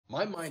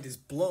My mind is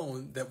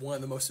blown that one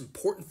of the most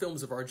important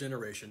films of our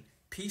generation,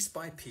 Piece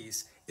by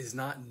Piece, is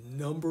not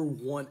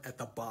 #1 at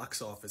the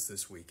box office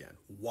this weekend.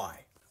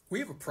 Why? We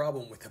have a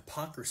problem with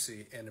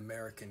hypocrisy in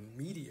American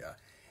media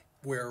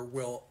where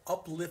we'll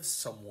uplift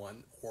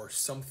someone or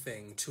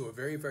something to a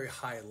very, very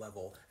high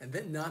level and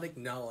then not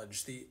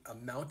acknowledge the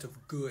amount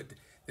of good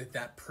that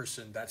that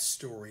person, that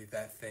story,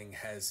 that thing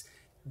has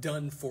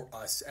done for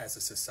us as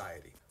a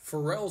society.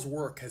 Pharrell's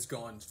work has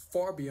gone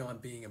far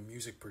beyond being a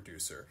music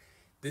producer.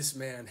 This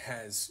man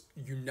has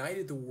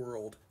united the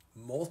world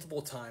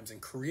multiple times and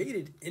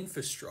created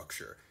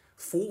infrastructure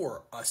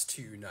for us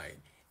to unite.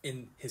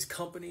 In his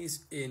companies,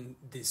 in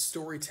the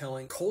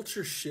storytelling,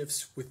 culture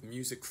shifts with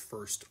music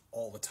first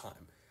all the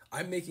time.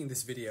 I'm making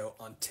this video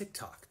on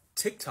TikTok.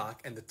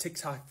 TikTok and the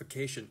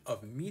TikTokification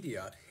of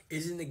media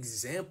is an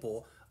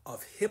example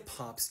of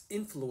hip-hop's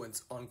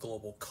influence on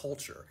global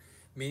culture,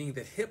 meaning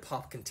that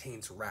hip-hop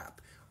contains rap.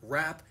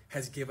 Rap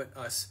has given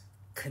us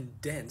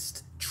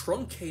condensed,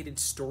 truncated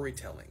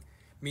storytelling,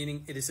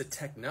 meaning it is a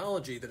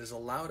technology that has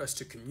allowed us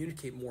to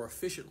communicate more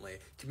efficiently,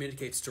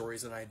 communicate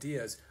stories and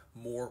ideas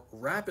more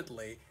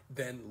rapidly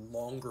than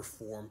longer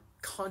form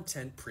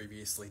content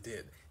previously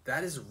did.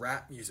 That is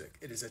rap music.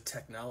 It is a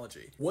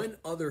technology. When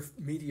other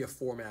media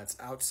formats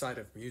outside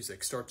of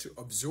music start to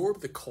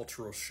absorb the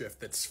cultural shift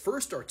that's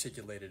first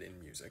articulated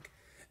in music,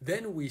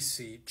 then we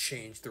see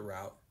change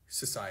throughout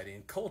society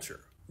and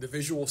culture. The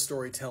visual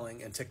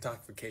storytelling and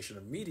TikTokification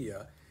of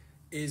media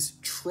is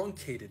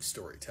truncated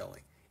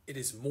storytelling. It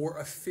is more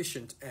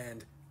efficient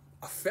and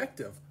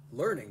effective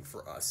learning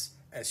for us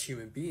as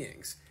human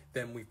beings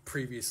than we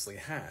previously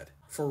had.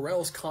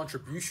 Pharrell's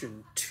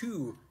contribution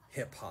to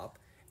hip-hop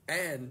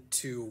and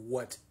to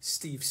what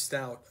Steve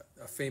Stout,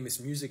 a famous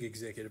music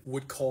executive,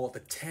 would call the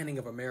tanning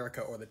of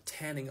America or the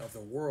tanning of the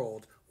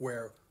world,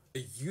 where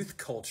the youth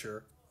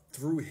culture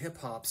through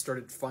hip-hop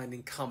started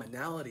finding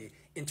commonality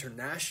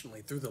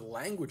internationally through the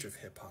language of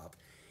hip-hop.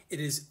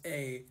 It is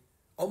a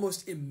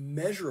almost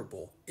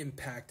immeasurable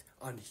impact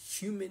on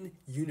human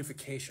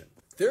unification.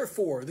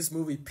 Therefore, this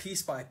movie,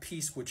 Piece by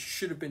Piece, which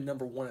should have been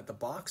 #1 at the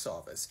box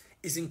office,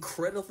 is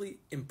incredibly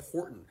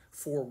important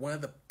for one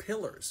of the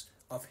pillars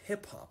of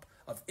hip-hop,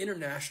 of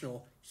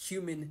international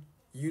human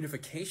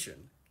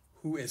unification,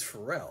 who is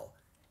Pharrell,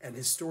 and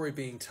his story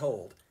being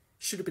told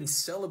should have been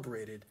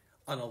celebrated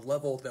on a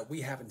level that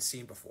we haven't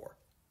seen before.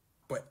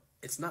 But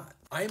it's not.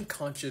 I am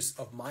conscious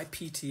of my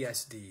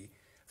PTSD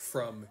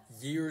from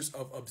years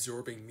of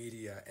absorbing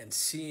media and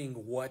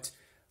seeing what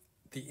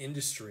the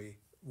industry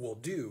will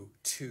do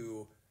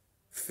to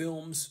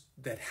films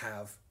that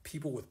have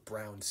people with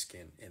brown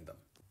skin in them.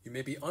 You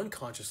may be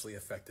unconsciously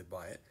affected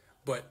by it,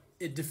 but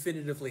it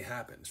definitively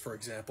happens. For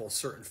example,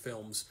 certain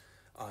films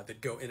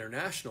that go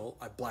international,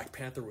 Black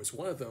Panther was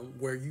one of them,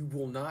 where you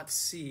will not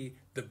see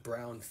the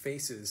brown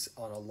faces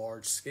on a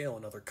large scale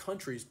in other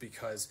countries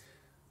because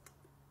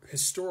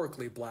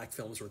historically black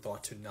films were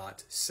thought to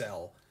not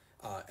sell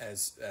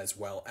as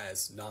well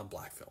as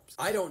non-black films.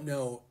 I don't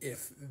know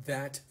if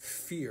that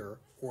fear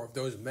or if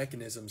those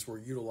mechanisms were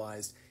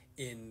utilized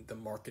in the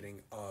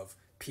marketing of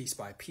Piece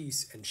by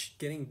Piece and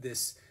getting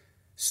this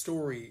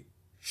story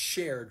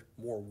shared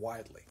more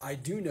widely. I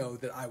do know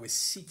that I was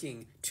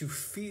seeking to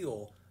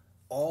feel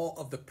all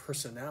of the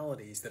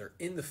personalities that are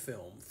in the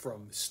film,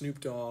 from Snoop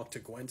Dogg to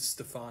Gwen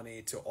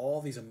Stefani to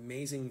all these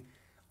amazing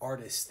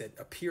artists that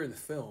appear in the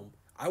film.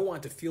 I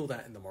wanted to feel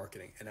that in the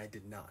marketing, and I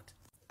did not.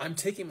 I'm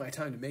taking my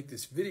time to make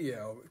this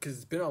video because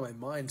it's been on my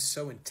mind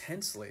so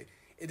intensely.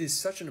 It is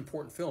such an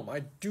important film. I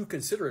do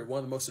consider it one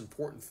of the most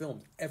important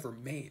films ever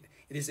made.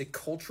 It is a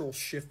cultural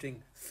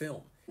shifting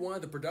film. One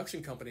of the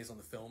production companies on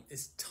the film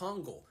is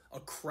Tongal, a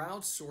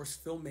crowdsourced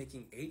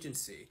filmmaking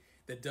agency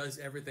that does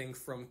everything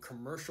from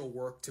commercial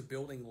work to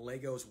building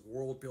Lego's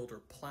World Builder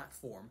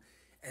platform.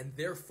 And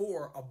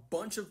therefore, a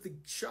bunch of the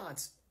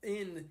shots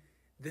in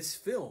this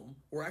film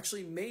were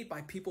actually made by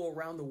people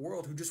around the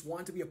world who just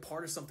wanted to be a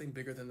part of something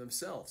bigger than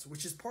themselves,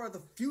 which is part of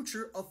the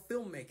future of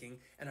filmmaking.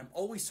 And I'm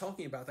always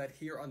talking about that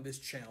here on this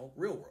channel,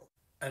 Real World.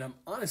 And I'm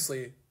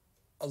honestly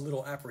a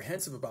little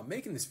apprehensive about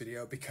making this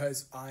video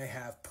because I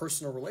have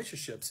personal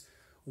relationships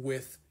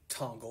with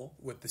Tongal,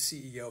 with the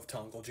CEO of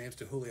Tongal, Janes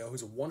DeJulio,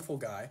 who's a wonderful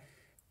guy.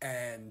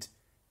 And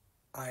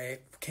I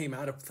came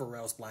out of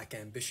Pharrell's Black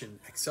Ambition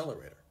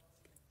Accelerator.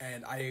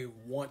 And I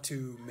want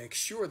to make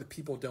sure that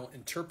people don't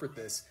interpret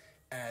this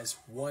as,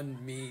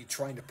 one, me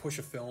trying to push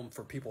a film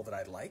for people that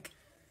I like,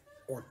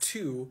 or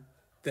two,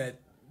 that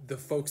the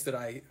folks that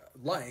I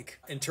like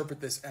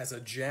interpret this as a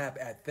jab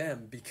at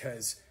them,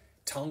 because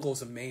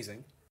Tongal's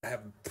amazing. I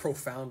have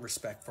profound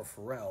respect for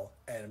Pharrell,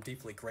 and I'm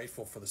deeply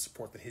grateful for the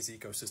support that his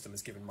ecosystem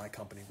has given my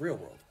company, Real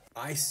World.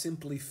 I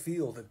simply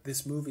feel that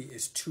this movie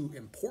is too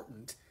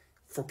important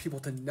for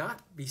people to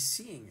not be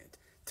seeing it,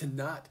 to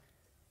not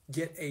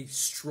get a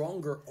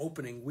stronger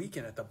opening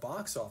weekend at the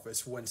box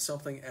office when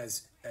something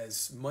as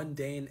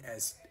mundane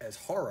as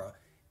horror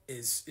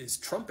is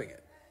trumping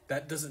it.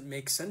 That doesn't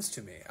make sense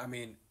to me. I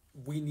mean,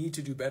 we need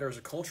to do better as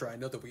a culture. I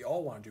know that we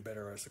all want to do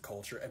better as a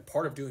culture, and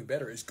part of doing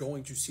better is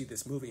going to see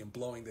this movie and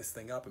blowing this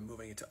thing up and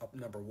moving it to up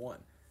 #1.